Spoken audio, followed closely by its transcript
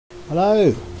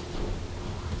Hello.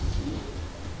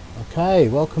 Okay,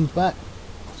 welcome back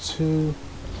to...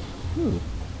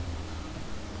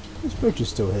 This bridge is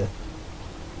still here.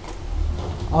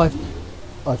 I've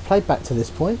played back to this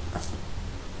point.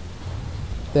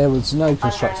 There was no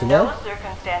constructor there. Under no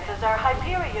circumstances are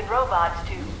Hyperion robots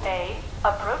to A.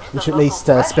 Approach Which the at least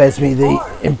local spares me the or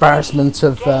embarrassment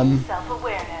of gain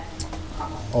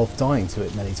self-awareness. dying to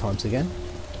it many times again.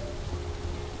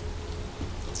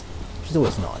 Which is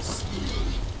always nice.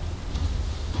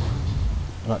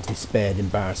 I like to be spared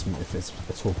embarrassment if it's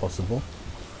at all possible.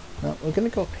 Now we're going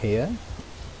to go up here.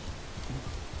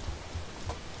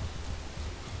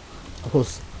 Of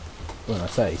course, when I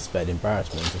say spared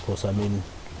embarrassment, of course I mean,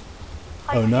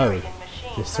 oh no,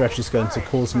 this thresh is going to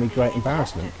cause me great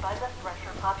embarrassment.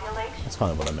 That's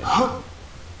kind of what I mean. I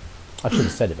should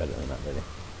have said it better than that, really.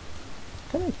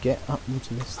 Can I get up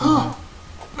into this thing?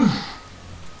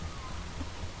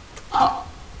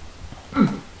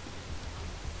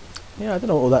 Yeah, I don't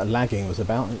know what all that lagging was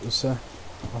about. It was, I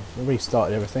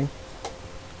restarted everything,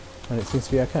 and it seems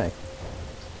to be okay.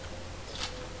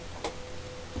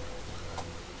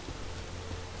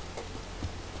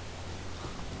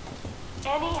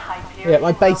 Yeah,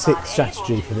 my basic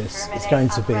strategy for this is going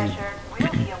to be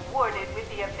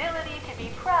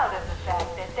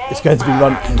it's going to be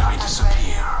run.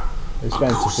 It's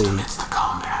going to be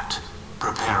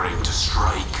preparing to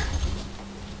strike.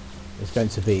 It's going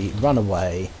to be run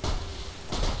away.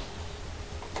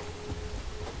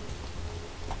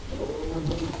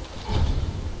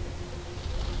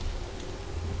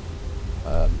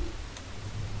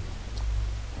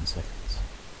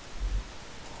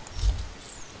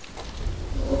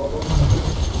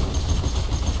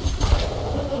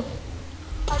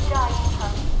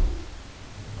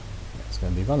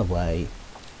 Run away,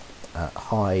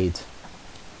 hide,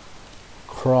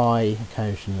 cry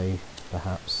occasionally,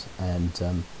 perhaps, and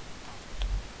that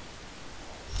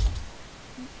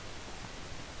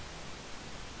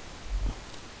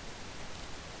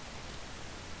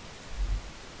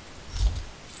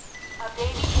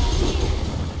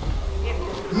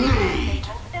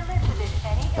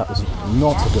was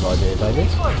not a good idea, David.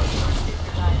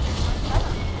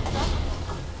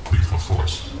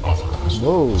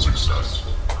 Whoa.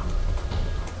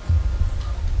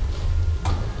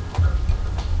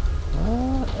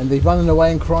 And the running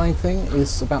away and crying thing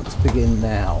is about to begin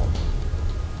now.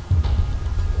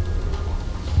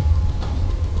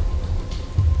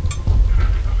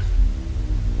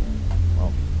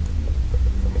 Well.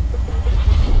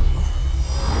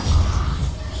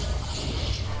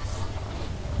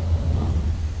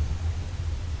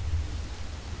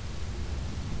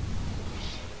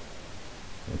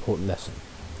 Important lesson.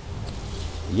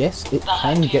 Yes, it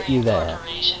can get you there.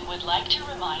 Would like to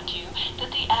remind you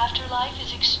that the afterlife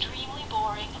is extremely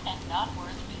boring and not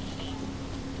worth visiting.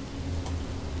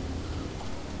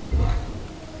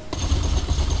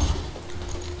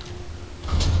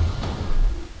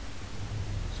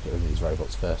 Let's get rid of these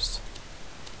robots first.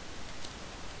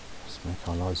 Let's make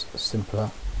our lives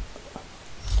simpler.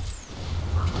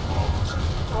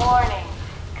 Warning.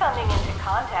 Coming into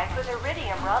contact with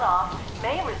iridium runoff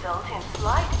may result in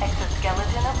slight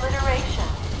exoskeleton obliteration.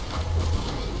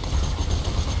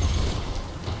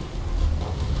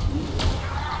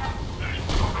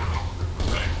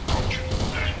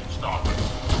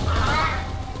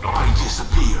 I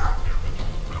disappear.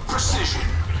 Precision.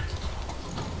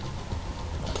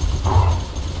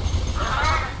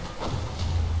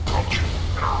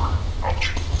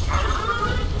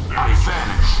 I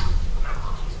vanish.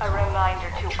 A reminder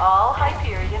to all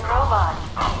Hyperion robots.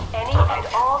 Any and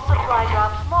all supply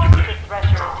drops marked with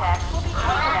Thresher attacks will be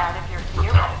taken out of your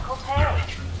theoretical pay.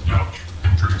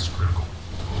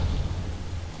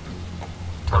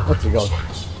 What's he going?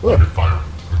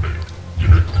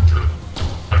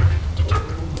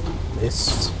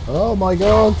 Missed. Oh my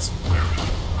god!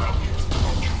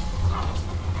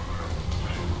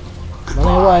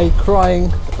 Running away,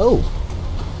 crying. Oh!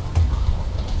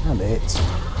 Damn it.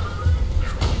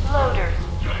 Loaders,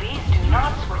 please do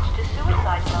not switch to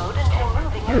suicide mode until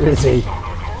moving Where is he?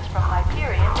 distance from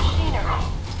Hyperion machinery.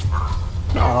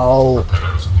 No!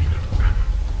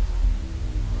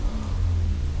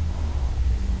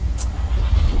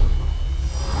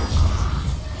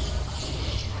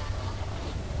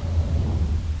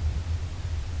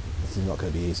 This is not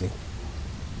going to be easy.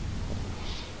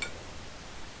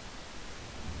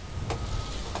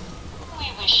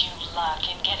 We wish you luck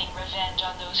in getting revenge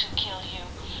on those who kill you.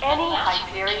 Any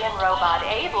Hyperion robot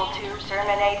able to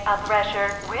terminate a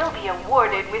Thresher will be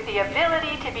awarded with the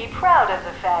ability to be proud of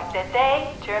the fact that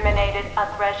they terminated a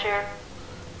Thresher.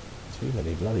 Too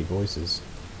many bloody voices.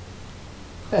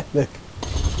 Look.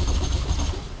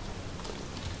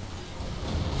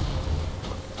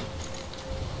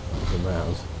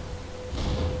 Around.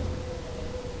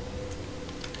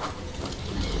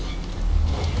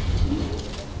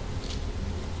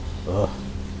 Ugh.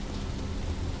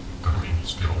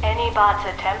 Any bots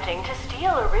attempting to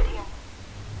steal Iridium.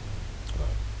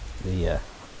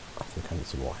 I think I need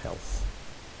some more health.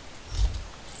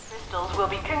 Crystals will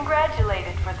be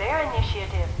congratulated for their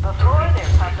initiative before their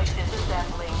public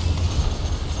disassembling.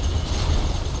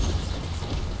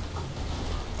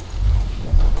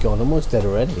 God, I'm almost dead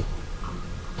already.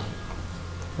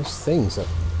 Those things are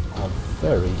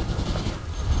very...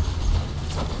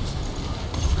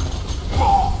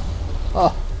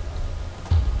 Oh!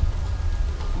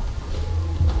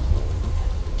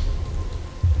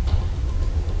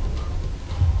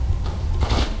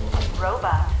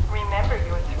 Robot, remember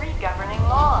your 3 governing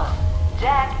laws.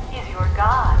 Jack is your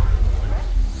god.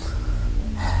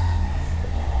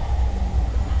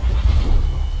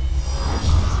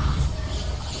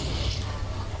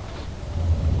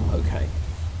 Okay.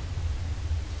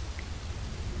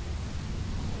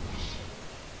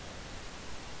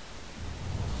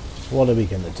 What are we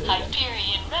going to do then?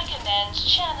 Hyperion recommends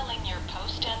channeling your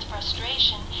post-death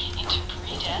frustration into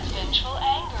pre-death vengeful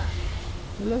anger.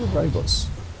 Little robots.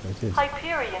 It is.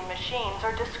 Hyperion machines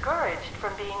are discouraged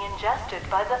from being ingested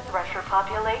by the Thresher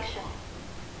population.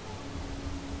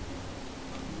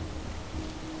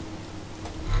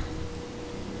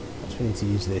 We need to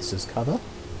use this as cover.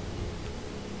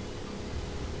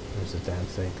 There's a damn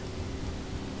thing.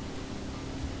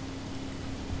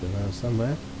 Around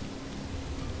somewhere.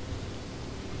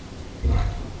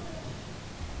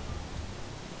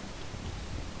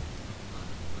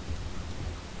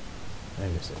 Where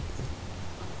is it?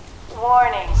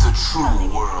 Warning. The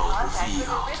true world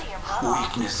revealed.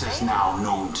 Weakness is now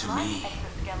known to me.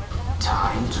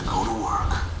 Time to go to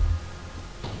work.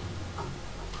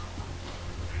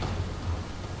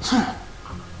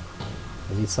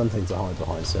 I need something to hide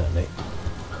behind, certainly.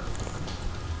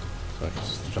 Sorry,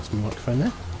 just adjust my microphone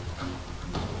there.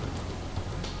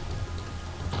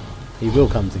 He will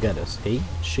come to get us. He?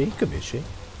 She? Could be a she.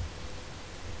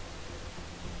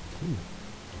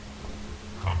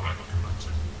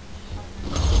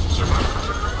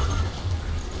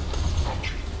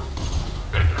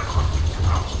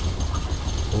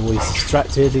 Oh, he's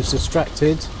distracted, he's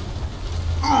distracted.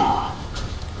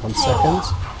 1 second.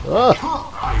 Oh!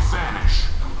 I vanish.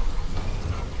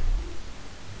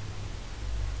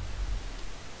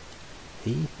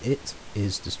 It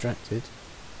is distracted.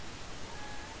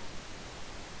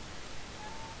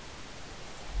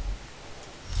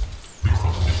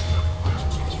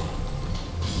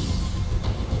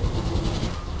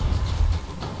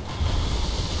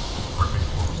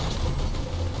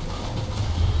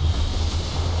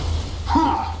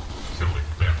 Killing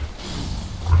them.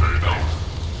 Grenade out.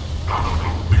 No.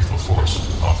 Lethal force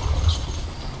authorized.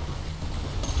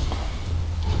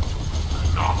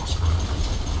 Anomalous grenade.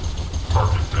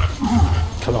 Target death.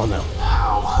 Come on now.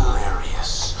 How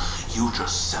hilarious. You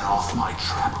just set off my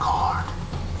trap card.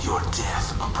 Your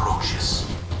death approaches.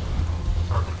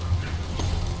 Target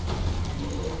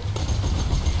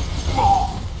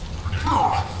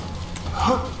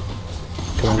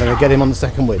Come on, I'm going to get him on the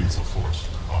second wind. lethal force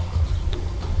authorized.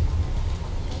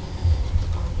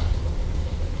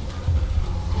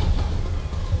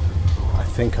 I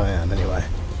think I am, anyway.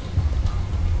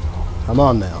 Come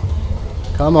on now.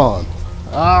 Come on.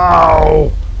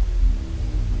 Ow!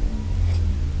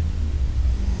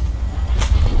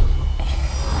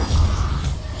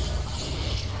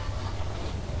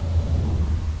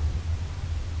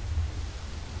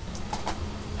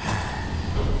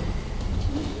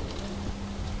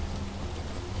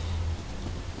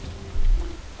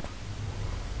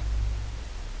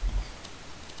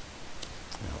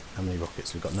 How many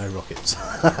rockets? We've got no rockets.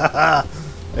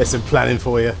 There's some planning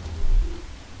for you.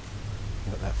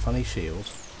 Got that funny shield.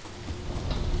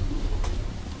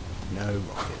 No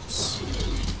rockets.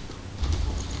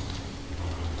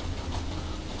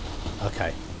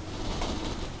 Okay.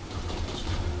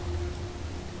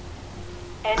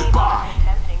 Anyone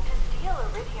attempting to steal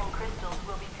Iridium crystals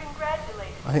will be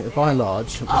congratulated. I think that by and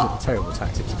large, it wasn't a terrible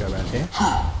tactic to go around here.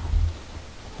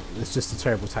 It's just a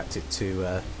terrible tactic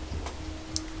to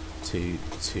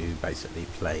basically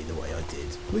play the way I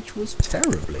did, which was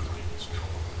terribly.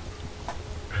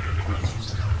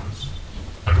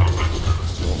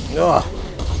 Oh,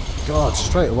 God,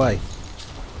 straight away.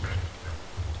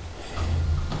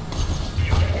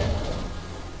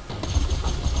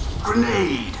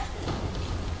 Grenade!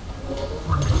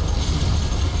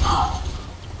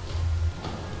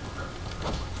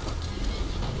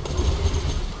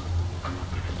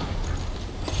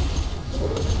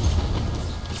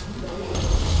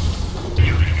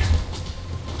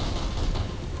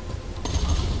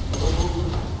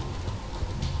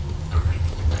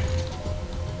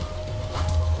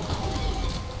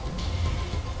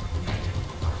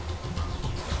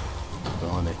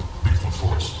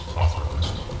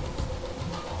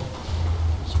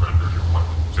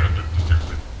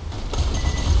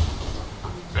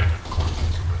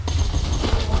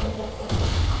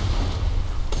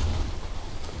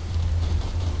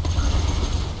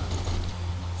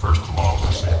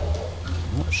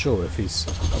 sure if he's...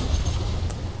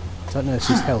 I don't know if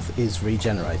his health is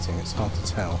regenerating, it's hard to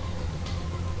tell.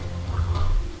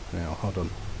 Now, hold on.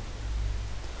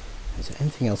 Is there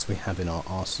anything else we have in our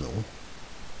arsenal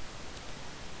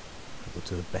that will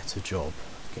do a better job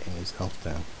of getting his health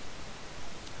down?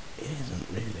 It isn't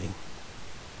really.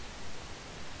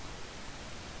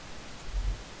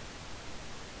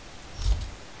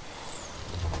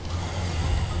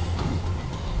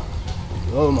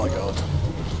 Oh my god.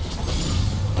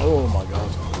 Oh my god.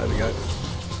 There we go.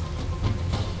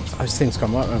 Those things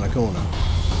come right around the corner.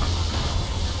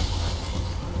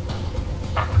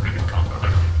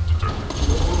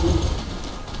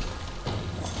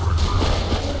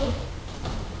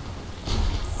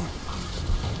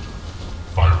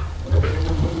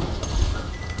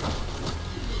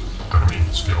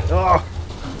 Oh!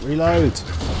 Reload!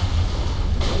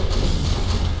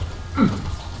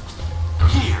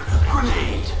 Here,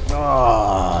 grenade.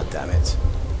 Ah, damn it.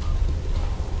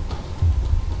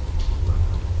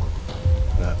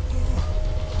 No.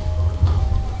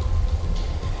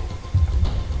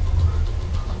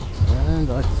 And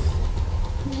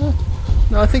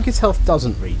no, I think his health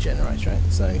doesn't regenerate, right?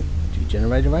 So,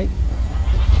 degenerate rate?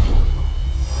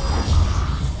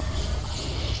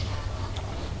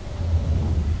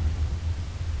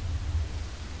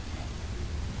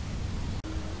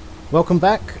 Welcome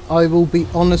back. I will be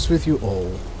honest with you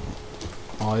all.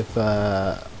 I've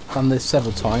done this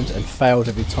several times and failed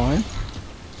every time.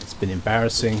 It's been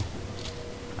embarrassing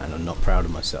and I'm not proud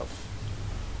of myself.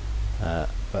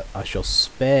 But I shall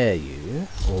spare you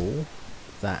all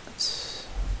that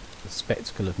the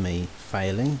spectacle of me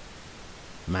failing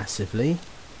massively.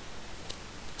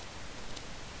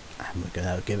 And we're going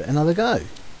to give it another go.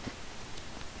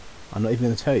 I'm not even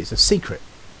going to tell you. It's a secret.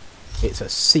 It's a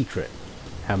secret.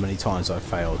 How many times I've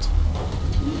failed.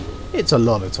 It's a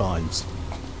lot of times.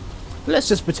 But let's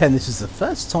just pretend this is the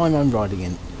first time I'm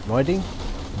walking,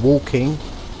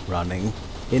 running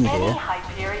in Any here.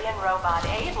 Hyperion robot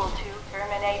able to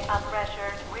terminate a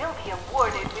Thresher will be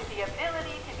awarded with the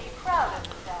ability to be proud of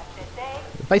the fact that they...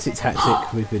 The basic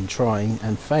tactic we've been trying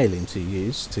and failing to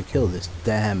use to kill this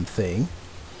damn thing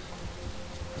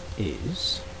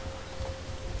is...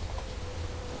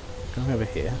 Going over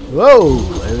here. Whoa!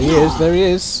 There he is, there he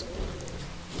is.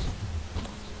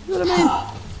 You know what I mean?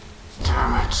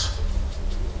 Damn it.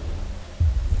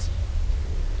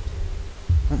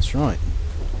 That's right.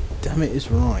 Damn it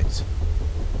is right.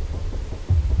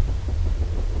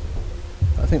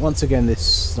 I think once again this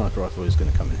sniper rifle is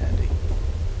going to come in handy.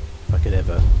 If I could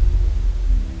ever...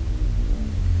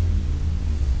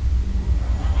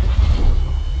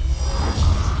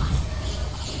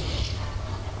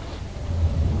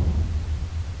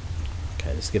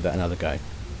 Let's give that another go.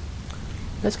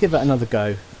 Let's give that another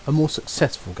go. A more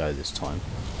successful go this time.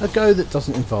 A go that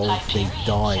doesn't involve me Hyperion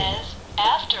dying. says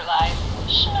afterlife,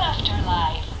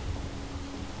 afterlife.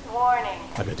 Warning.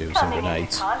 I could do with some Coming into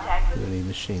grenades. contact Are with there any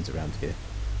machines around here?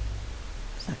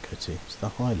 Where's that go to? It's the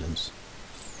Highlands.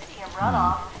 lithium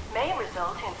runoff may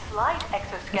result in slight I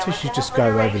exoskeleton guess we should just go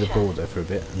over the obliteration. border for a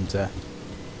bit and it's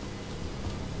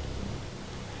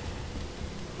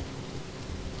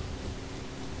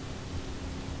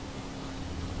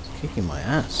kicking my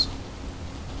ass.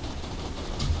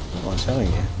 That's what I'm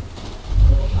telling you.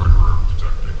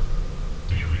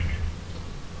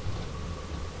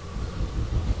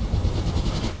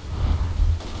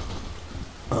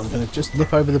 I'm going to just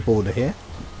nip over the border here.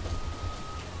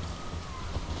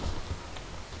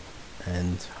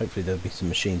 And hopefully there'll be some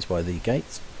machines by the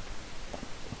gate.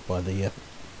 By the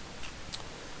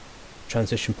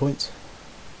transition point.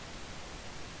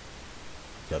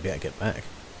 I'll be able to get back.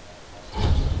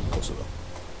 Of course I will.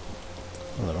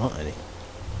 Well, there aren't any.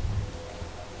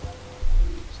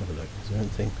 Let's have a look. Is there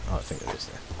anything? Oh, I think there is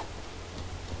there.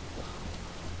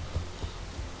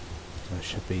 So I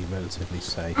should be relatively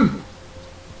safe.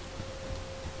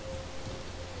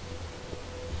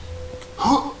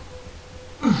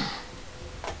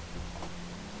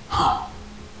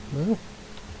 No.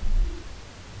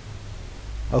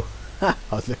 Oh, I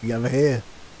was looking over here.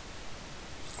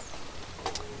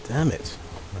 Damn it.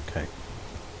 Okay.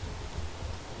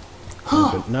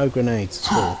 No grenades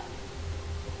at all.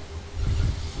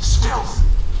 Stealth.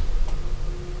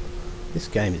 This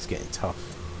game is getting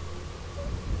tough.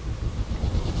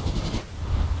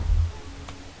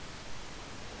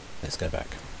 Let's go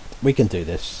back. We can do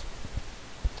this.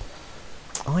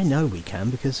 I know we can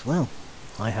because, well,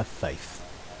 I have faith.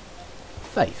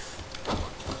 Faith.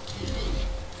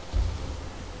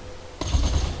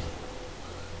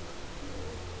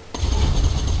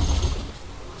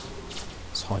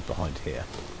 Let's hide behind here.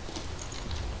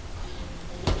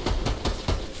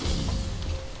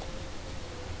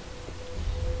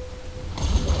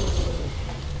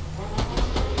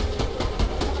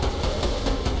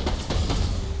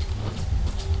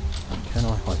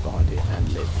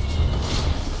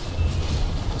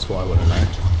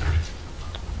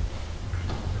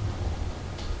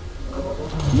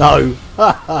 No!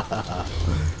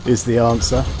 Is the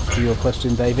answer to your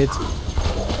question, David.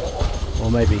 Or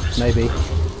maybe.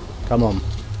 Come on.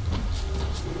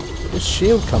 Did the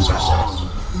shield come back?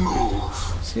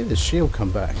 See the shield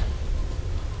come back.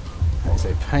 That is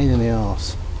a pain in the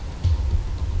arse.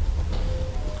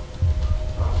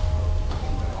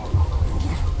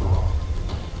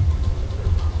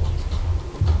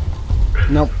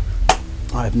 Nope.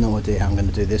 I have no idea how I'm going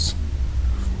to do this.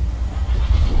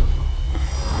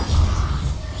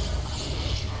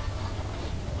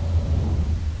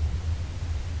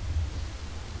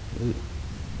 Ooh.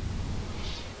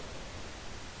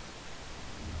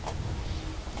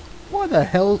 What the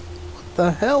hell? What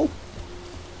the hell?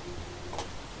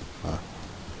 Huh.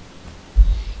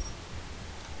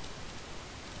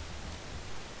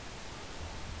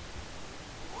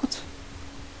 What?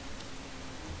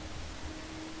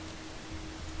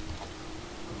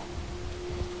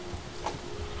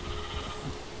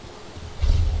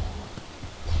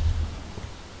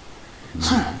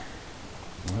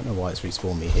 I don't know why it's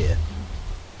respawned me here.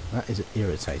 That is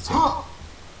irritating. I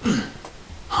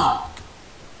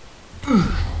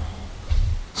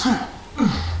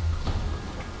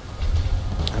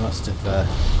must have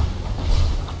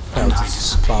failed to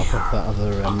spark up that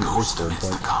other respawn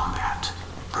point. Combat,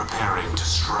 preparing to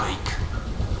strike.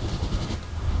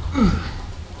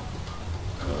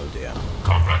 Oh dear.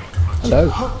 Combat.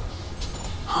 Hello.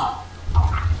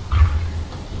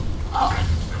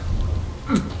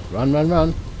 Run, run,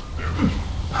 run.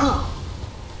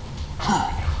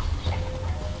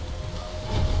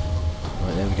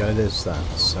 Right, there we go, there's that,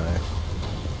 so...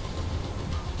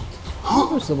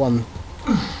 What was the one...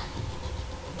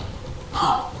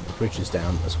 The bridge is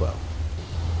down as well.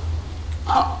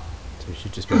 So we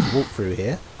should just be able to walk through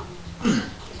here.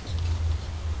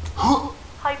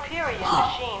 Hyperion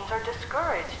machines are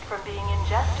discouraged from being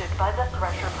ingested by the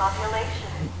Thresher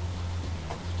population.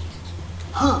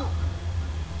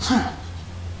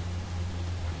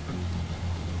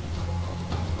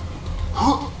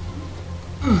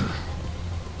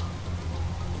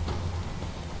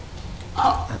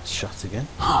 That's shut again.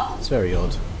 It's very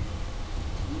odd.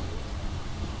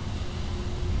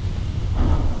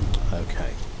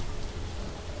 Okay.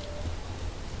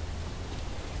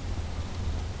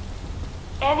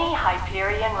 Any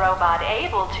Hyperion robot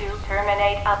able to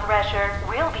terminate a Thresher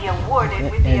will be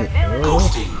awarded with the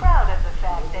ability to be proud of the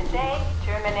fact that they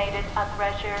terminated a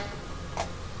Thresher.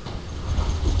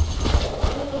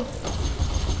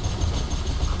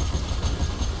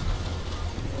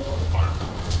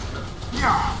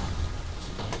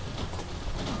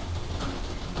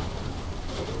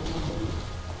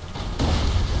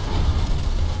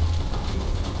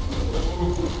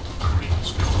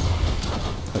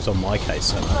 It's on my case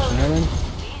so much, you know then?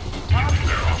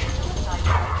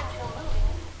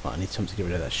 Right, I need something to get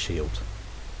rid of that shield.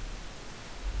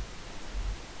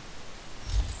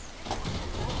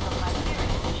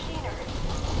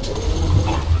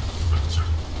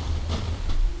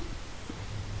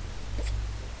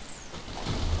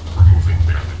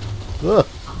 Ugh.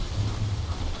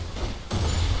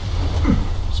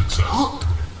 Success.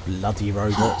 Bloody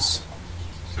robots.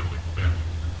 Killing bandit.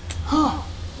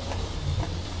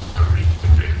 Enemy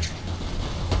engaged.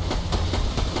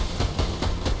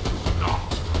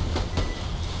 Knocked.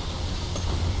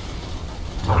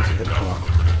 Target down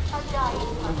limited.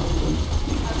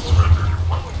 Surrender your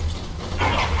weapons.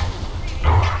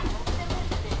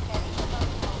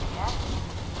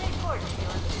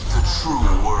 The true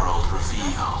world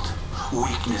revealed.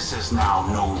 Weakness is now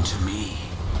known to me.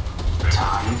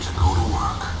 Time to go to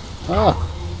work. Ah!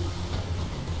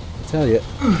 I tell you.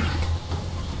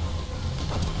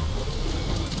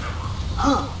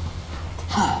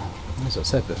 As I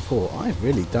said before, I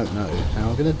really don't know how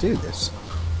I'm going to do this.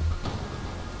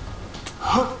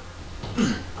 Come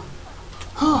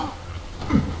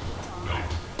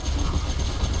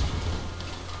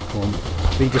on,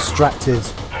 be distracted.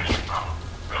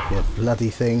 You bloody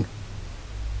thing.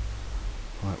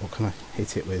 Right, what can I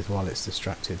hit it with while it's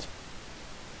distracted?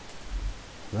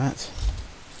 That.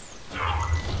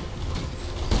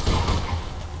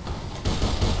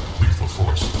 Lethal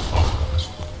force authorized.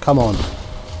 Come on.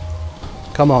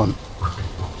 Come on.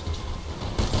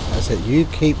 That's it. You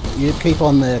keep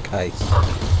on their case.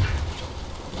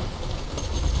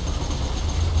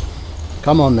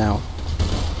 Come on now.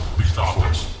 Lethal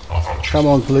force authorized. Come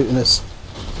on, Gluttonous.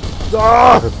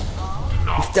 Ah!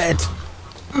 He's dead.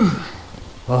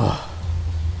 Oh.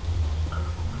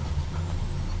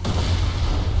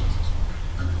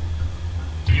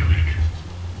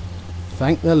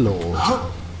 Thank the Lord.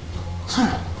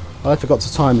 I forgot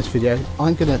to time this video.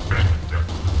 I'm gonna...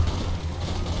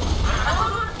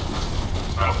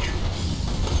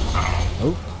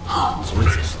 Oh,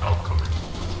 Jesus.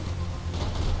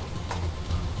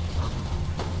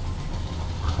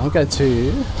 I'm going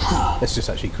to... Let's just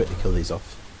actually quickly kill these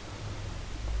off.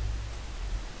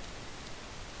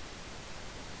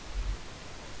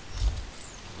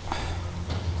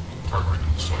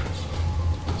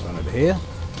 This one over here.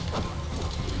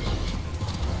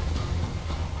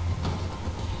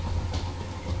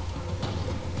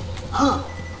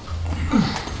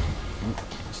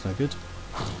 That's no good.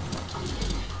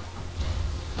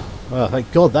 Well,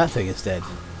 thank God that thing is dead.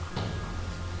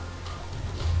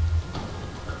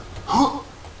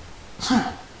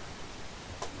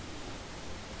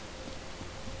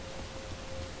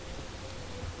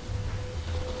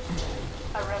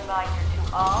 A reminder to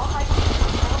all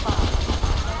Hyperion robots.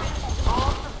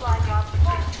 All supply drops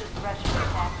against the Thresher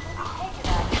attack will be taken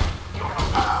out of your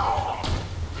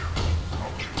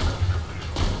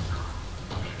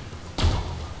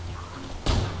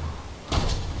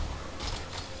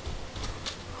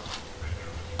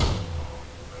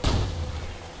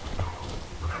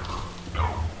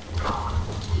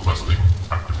Leslie,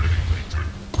 activating later.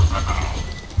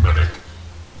 Medic.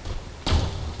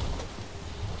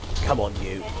 Come on,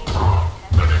 you.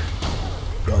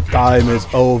 Your time is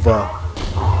over.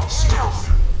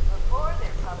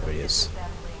 There he is.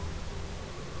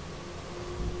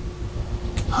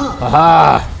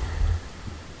 Aha!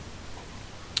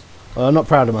 Well, I'm not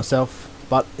proud of myself,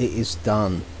 but it is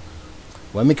done.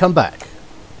 When we come back,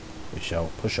 we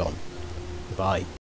shall push on. Goodbye.